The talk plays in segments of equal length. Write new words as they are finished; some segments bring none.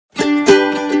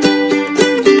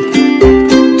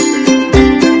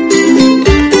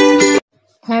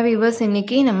Hi viewers,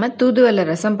 இன்னைக்கு நம்ம தூதுவளை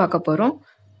ரசம் பார்க்க போறோம்.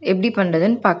 எப்படி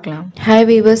பண்றதுன்னு பார்க்கலாம். Hi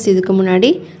viewers, இதுக்கு முன்னாடி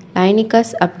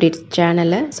லைனிகாஸ் அப்டேட்ஸ்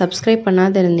சேனலை சப்ஸ்கிரைப்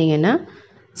பண்ணாத இருந்தீங்கன்னா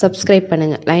சப்ஸ்கிரைப்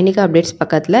பண்ணுங்க. லைனிகா அப்டேட்ஸ்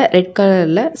பக்கத்தில் ரெட்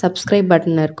கலரில் சப்ஸ்கிரைப்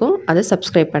பட்டன் இருக்கும், அதை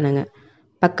சப்ஸ்கிரைப் பண்ணுங்க.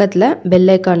 பக்கத்தில்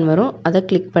பெல் ஐக்கான் வரும், அதை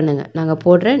கிளிக் பண்ணுங்க. நாங்கள்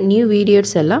போடுற நியூ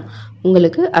வீடியோஸ் எல்லாம்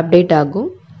உங்களுக்கு அப்டேட் ஆகும்.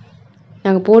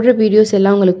 நாங்கள் போடுற வீடியோஸ்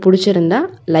எல்லாம் உங்களுக்கு பிடிச்சிருந்தா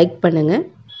லைக் பண்ணுங்க,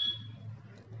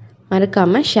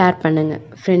 மறக்காமல் ஷேர் பண்ணுங்கள்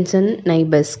ஃப்ரெண்ட்ஸ் அண்ட்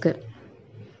நைபர்ஸ்க்கு.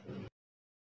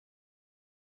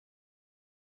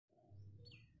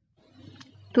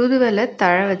 தூதுவளை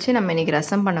தழை வச்சு நம்ம இன்னைக்கு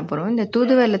ரசம் பண்ண போகிறோம். இந்த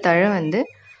தூதுவளை தழை வந்து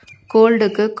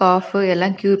கோல்டுக்கு காஃபு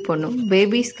எல்லாம் க்யூர் பண்ணும்.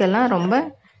 பேபிஸ்க்கெல்லாம் ரொம்ப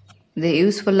இது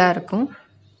யூஸ்ஃபுல்லாக இருக்கும்.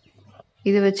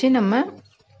 இது வச்சு நம்ம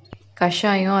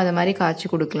கஷாயம் அது மாதிரி காய்ச்சி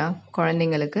கொடுக்கலாம்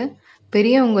குழந்தைங்களுக்கு.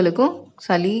 பெரியவங்களுக்கும்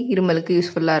சளி இருமலுக்கு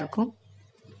யூஸ்ஃபுல்லாக இருக்கும்.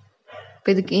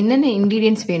 இப்போ இதுக்கு என்னென்ன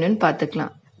இன்க்ரீடியன்ட்ஸ் வேணும்னு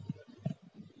பார்த்துக்கலாம்.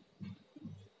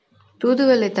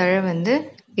 தூதுவளை தழை வந்து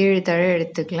 7 தழை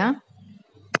எடுத்துக்கலாம்.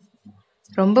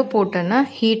 ரொம்ப போட்டோன்னா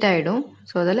ஹீட் ஆகிடும்,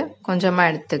 ஸோ அதில் கொஞ்சமாக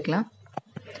எடுத்துக்கலாம்.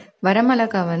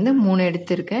 வரமிளகாய் வந்து 3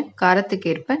 எடுத்திருக்கேன், காரத்துக்கு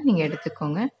ஏற்ப நீங்கள்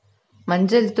எடுத்துக்கோங்க.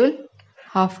 மஞ்சள் தூள்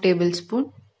 1/2 டேபிள் ஸ்பூன்,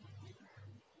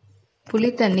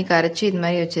 புளி தண்ணி கரைச்சி இது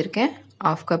மாதிரி வச்சுருக்கேன்,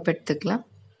 1/2 கப் எடுத்துக்கலாம்.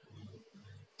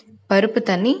 பருப்பு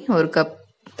தண்ணி 1 கப்,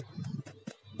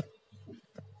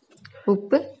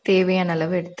 உப்பு தேவையான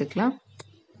அளவு எடுத்துக்கலாம்.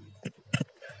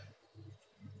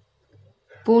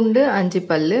 பூண்டு 5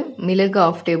 பல்லு, மிளகு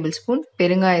 1/2 டேபிள் ஸ்பூன்,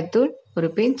 பெருங்காயத்தூள் 1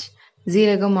 பிஞ்ச்,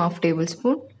 ஜீரகம் 1/2 டேபிள்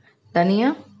ஸ்பூன், தனியா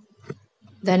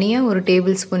 1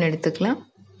 டேபிள் ஸ்பூன் எடுத்துக்கலாம்.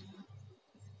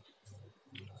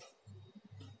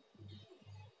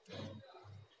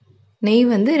 நெய்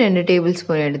வந்து 2 டேபிள்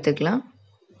ஸ்பூன் எடுத்துக்கலாம்.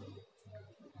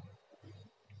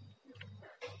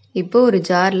 இப்போ ஒரு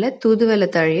ஜாரில் தூதுவளை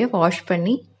தழையை வாஷ்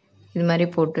பண்ணி இது மாதிரி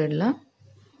போட்டுடலாம்.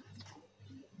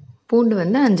 பூண்டு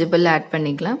வந்து 5 பல் ஆட்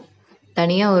பண்ணிக்கலாம்.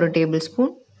 தனியா 1 டேபிள்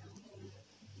ஸ்பூன்,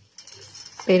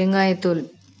 பெருங்காயத்தூள்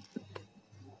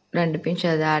 2 பிஞ்ச்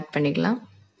அதை ஆட் பண்ணிக்கலாம்.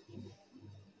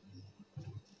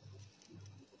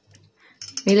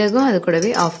 மிளகும் அது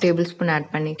கூடவே 1/2 டேபிள் ஸ்பூன்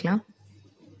ஆட் பண்ணிக்கலாம்.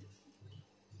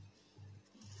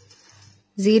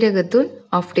 ஜீரகத்தூள்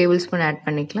 1/2 டேபிள் ஸ்பூன் ஆட்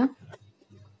பண்ணிக்கலாம்.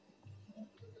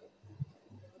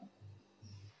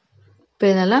 இப்போ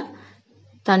இதெல்லாம்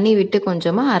தண்ணி விட்டு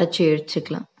கொஞ்சமாக அரைச்சி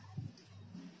எடுத்துக்கலாம்.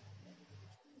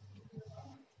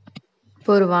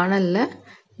 இப்போ ஒரு வாணலில்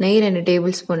நெய் 2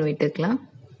 டேபிள் ஸ்பூன் விட்டுக்கலாம்.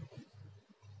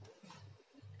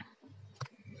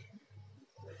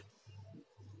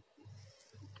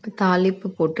 இப்போ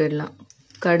தாளிப்பு போட்டுடலாம்.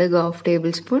 கடுகு 1/2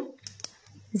 டேபிள் ஸ்பூன்,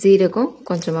 ஜீரகம்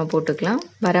கொஞ்சமாக போட்டுக்கலாம்.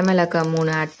 வரமிளகாய்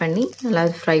 3 ஆட் பண்ணி நல்லா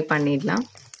ஃப்ரை பண்ணிடலாம்.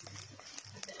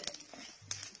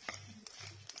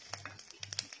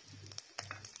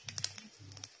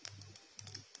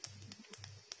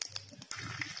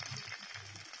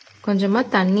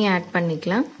 கொஞ்சமாக தண்ணி ஆட்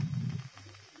பண்ணிக்கலாம்.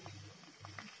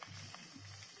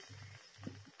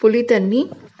 புளி தண்ணி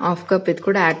 1/2 கப் இது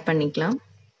கூட ஆட் பண்ணிக்கலாம்.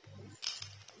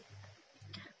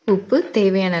 உப்பு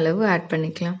தேவையான அளவு ஆட்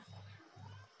பண்ணிக்கலாம்.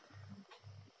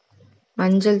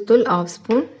 மஞ்சள் தூள் 1/2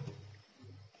 ஸ்பூன்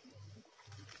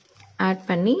ஆட்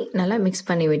பண்ணி நல்லா மிக்ஸ்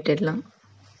பண்ணி விட்டுடலாம்.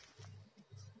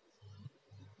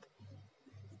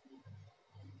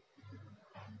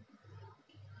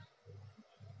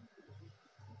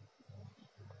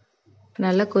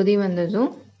 நல்லா கொதி வந்ததும்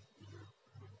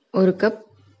 1 கப்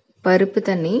பருப்பு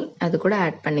தண்ணி அது கூட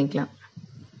ஆட் பண்ணிக்கலாம்.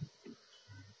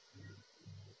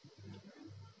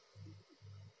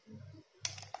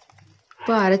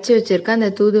 இப்போ அரைச்சி வச்சிருக்க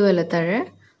அந்த தூதுவளை தழை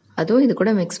அதுவும் இது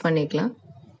கூட மிக்ஸ் பண்ணிக்கலாம்.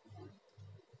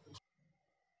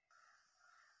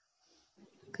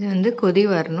 இது வந்து கொதி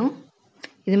வரணும்.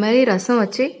 இது மாதிரி ரசம்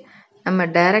வச்சு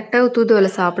நம்ம டைரெக்டாக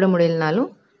தூதுவளை சாப்பிட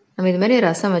முடியலனாலும் நம்ம இது மாதிரி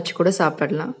ரசம் வச்சு கூட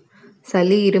சாப்பிடலாம்.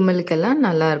 சளி இருமலுக்கெல்லாம்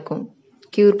நல்லா இருக்கும்,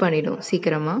 க்யூர் பண்ணிடும்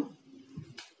சீக்கிரமாக.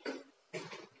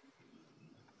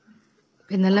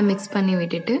 இதெல்லாம் மிக்ஸ் பண்ணி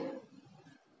விட்டுட்டு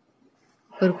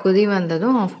ஒரு கொதி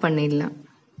வந்ததும் ஆஃப் பண்ணிடலாம்.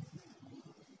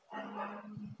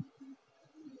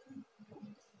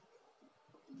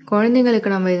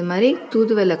 குழந்தைங்களுக்கு நம்ம இது மாதிரி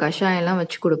தூதுவளை கஷாயம்லாம்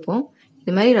வச்சு கொடுப்போம்.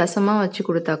 இது மாதிரி ரசமாக வச்சு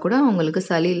கொடுத்தா கூட அவங்களுக்கு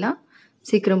சளிலாம்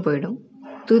சீக்கிரம் போயிடும்.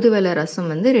 தூதுவளை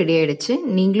ரசம் வந்து ரெடி ஆயிடுச்சு.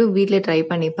 நீங்களும் வீட்டில் ட்ரை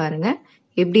பண்ணி பாருங்கள்,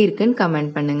 எப்படி இருக்குன்னு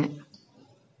கமெண்ட் பண்ணுங்க.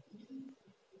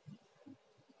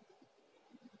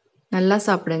 நல்லா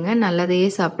சாப்பிடுங்க, நல்லதையே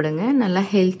சாப்பிடுங்க, நல்லா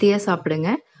ஹெல்த்தியாக சாப்பிடுங்க,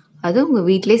 அதுவும் உங்கள்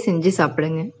வீட்டிலே செஞ்சு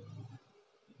சாப்பிடுங்க.